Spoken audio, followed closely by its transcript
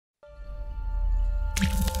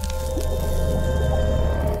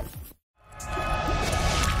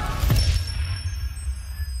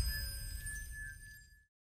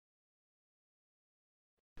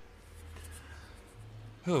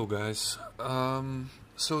Hello guys,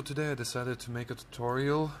 so today I decided to make a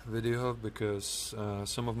tutorial video because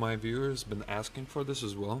some of my viewers been asking for this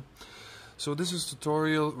as well. So this is a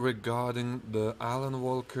tutorial regarding the Alan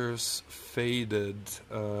Walker's faded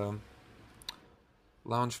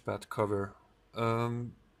Launchpad cover.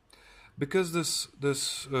 Because this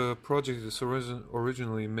project is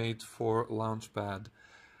originally made for Launchpad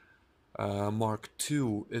Mark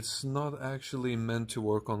II, it's not actually meant to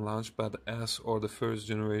work on Launchpad S or the first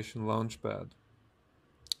generation Launchpad.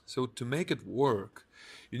 So to make it work,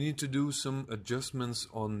 you need to do some adjustments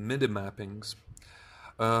on MIDI mappings.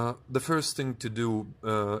 The first thing to do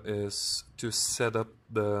is to set up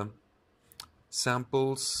the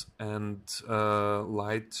samples and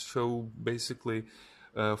light show basically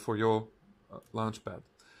for your Launchpad,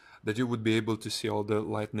 that you would be able to see all the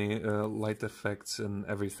light effects and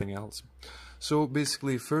everything else. So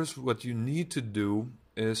basically, first what you need to do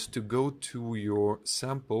is to go to your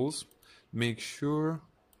samples, make sure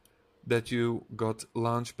that you got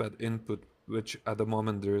Launchpad input, which at the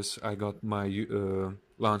moment I got my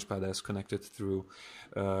Launchpad S connected through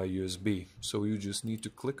USB. So you just need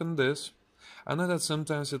to click on this. I know that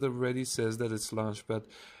sometimes it already says that it's Launchpad,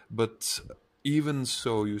 but even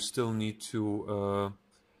so, you still need to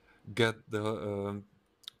get the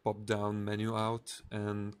pop-down menu out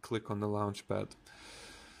and click on the Launchpad.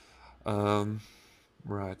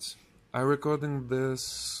 Right. I'm recording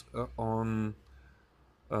this on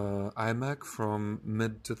iMac from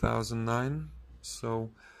mid-2009,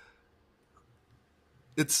 so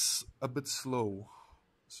it's a bit slow,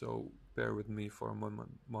 so bear with me for a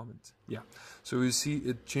moment. Yeah, so you see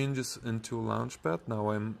it changes into Launchpad.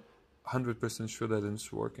 Now I'm 100% sure that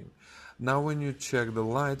it's working. Now when you check the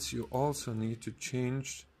lights, you also need to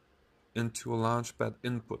change into a Launchpad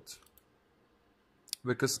input,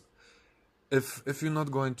 because if you're not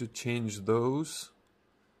going to change those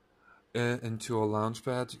into a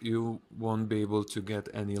Launchpad, you won't be able to get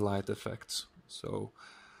any light effects. So,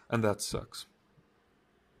 and that sucks.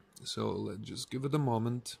 So let's just give it a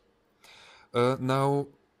moment. Now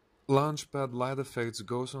Launchpad light effects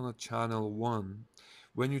goes on a channel 1.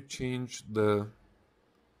 When you change the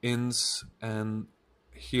ins and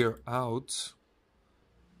here out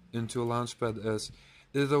into Launchpad S,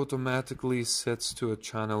 it automatically sets to a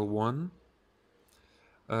channel 1.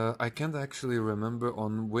 I can't actually remember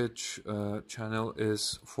on which channel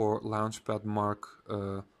is for Launchpad Mark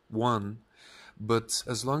 1, but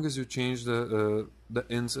as long as you change the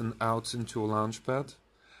ins and outs into a Launchpad,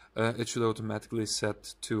 it should automatically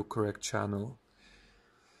set to correct channel.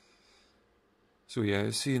 So yeah,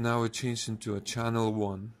 you see now it changed into a channel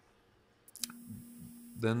 1.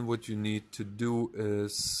 Then what you need to do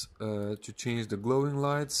is to change the glowing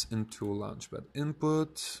lights into Launchpad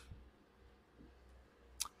input.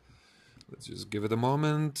 Let's just give it a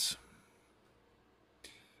moment.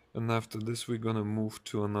 And after this we're gonna move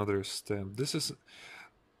to another step.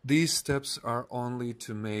 These steps are only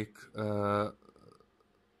to make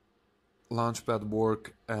Launchpad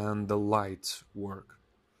work and the lights work.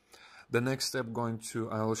 The next step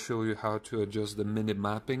I'll show you how to adjust the MIDI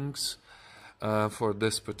mappings for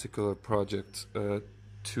this particular project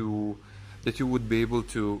that you would be able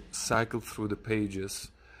to cycle through the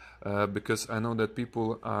pages, because I know that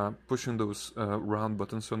people are pushing those round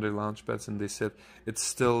buttons on their Launchpads and they said it's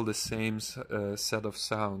still the same set of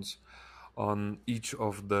sounds on each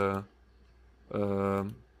of the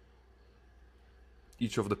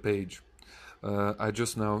page. I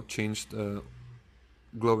just now changed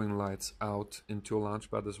glowing lights out into a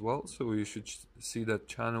Launchpad as well, so you should see that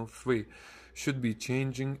channel 3 should be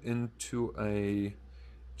changing into a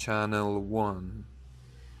channel 1.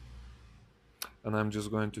 And I'm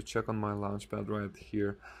just going to check on my Launchpad right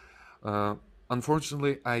here.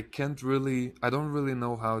 Unfortunately, I don't really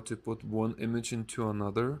know how to put one image into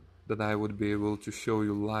another that I would be able to show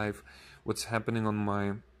you live what's happening on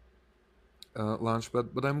my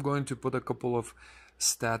Launchpad, but I'm going to put a couple of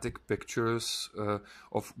static pictures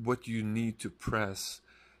of what you need to press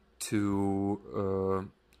to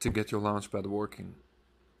get your Launchpad working.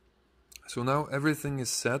 So now everything is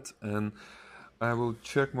set, and I will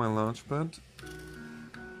check my Launchpad.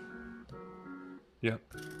 Yeah,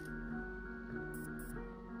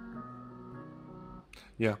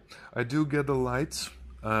 I do get the lights,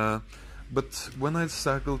 but when I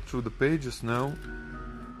cycle through the pages now,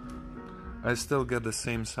 I still get the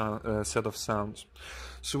same set of sounds.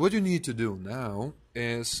 So what you need to do now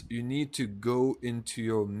is you need to go into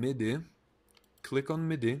your MIDI, click on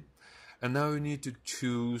MIDI, and now you need to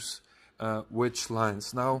choose which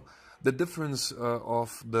lines. Now the difference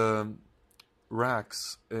of the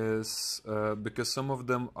racks is because some of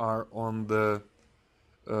them are on the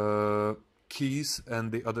keys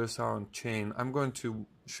and the others are on chain. I'm going to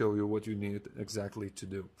show you what you need exactly to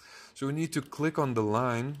do. So we need to click on the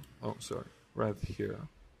line, oh sorry, right here,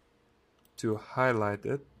 to highlight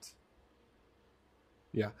it.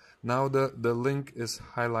 Yeah, now the link is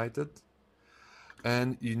highlighted,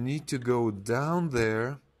 and you need to go down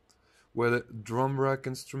there where the drum rack,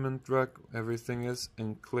 instrument rack, everything is,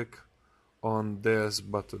 and click on this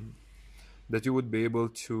button that you would be able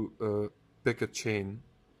to pick a chain.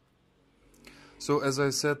 So as I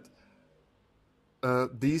said,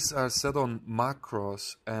 these are set on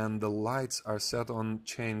macros and the lights are set on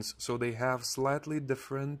chains, so they have slightly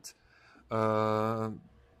different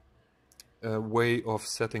way of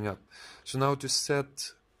setting up. So now to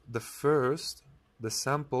set the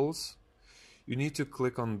samples, you need to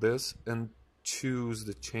click on this and choose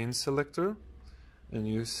the chain selector, and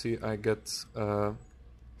you see I get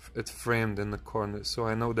it framed in the corner, so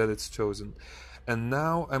I know that it's chosen. And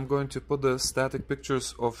now I'm going to put the static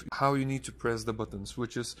pictures of how you need to press the buttons,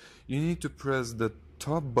 which is you need to press the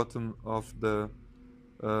top button of the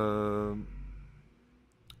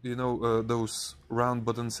those round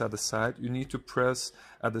buttons at the side. You need to press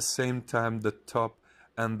at the same time the top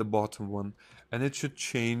and the bottom one, and it should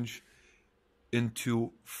change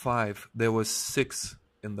into 5. There was 6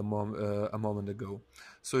 in the a moment ago,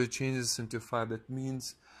 so it changes into 5. That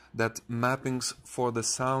means that mappings for the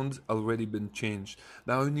sound already been changed.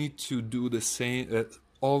 Now you need to do the same,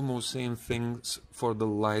 almost same things for the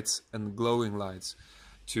lights and glowing lights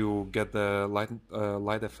to get the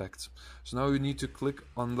light effects. So now you need to click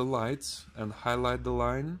on the lights and highlight the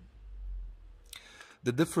line.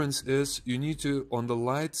 The difference is you need to, on the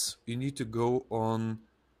lights, you need to go on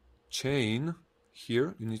chain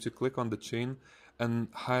here. You need to click on the chain and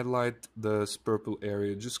highlight this purple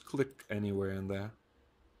area. Just click anywhere in there,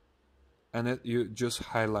 and you just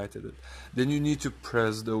highlighted it. Then you need to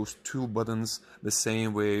press those 2 buttons the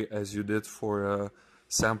same way as you did for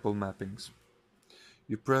sample mappings.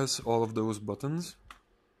 You press all of those buttons.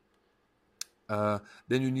 Then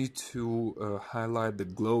you need to highlight the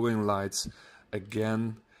glowing lights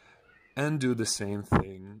again and do the same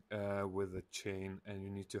thing with the chain, and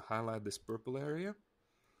you need to highlight this purple area,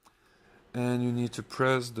 and you need to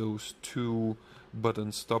press those 2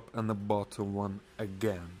 buttons, top and the bottom one,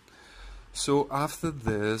 again. So after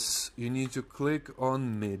this you need to click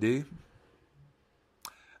on MIDI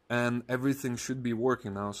and everything should be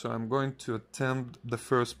working now. So I'm going to attempt the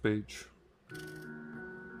first page.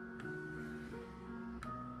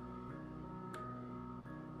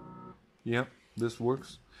 Yeah, this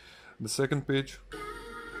works. The second page.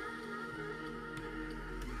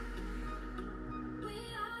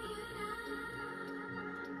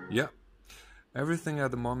 Yeah, everything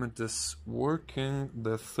at the moment is working.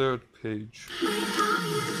 The third page.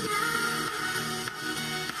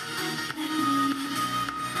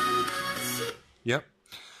 Yep.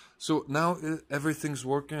 So now everything's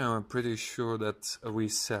working. I'm pretty sure that we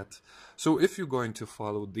set. So if you're going to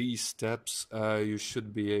follow these steps, you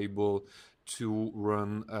should be able to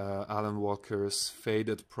run Alan Walker's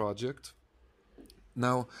Faded project.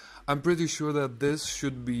 Now, I'm pretty sure that this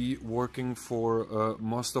should be working for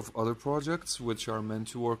most of other projects which are meant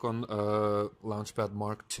to work on Launchpad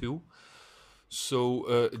Mark II.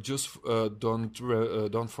 So just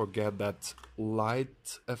don't forget that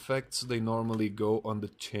light effects, they normally go on the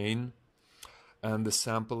chain, and the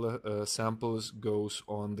samples goes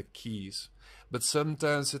on the keys. But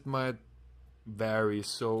sometimes it might vary,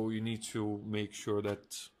 so you need to make sure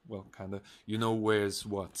that, well, kind of, you know where's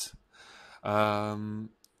what.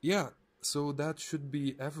 Yeah, so that should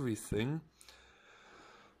be everything.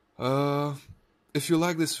 If you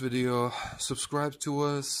like this video, subscribe to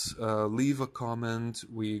us, leave a comment.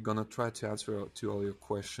 We're gonna try to answer to all your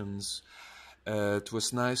questions. It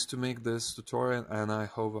was nice to make this tutorial, and I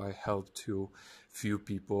hope I helped to few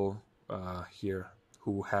people here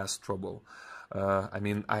who has trouble. I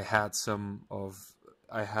mean, I had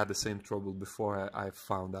the same trouble before I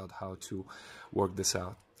found out how to work this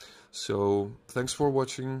out. So thanks for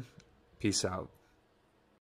watching. Peace out.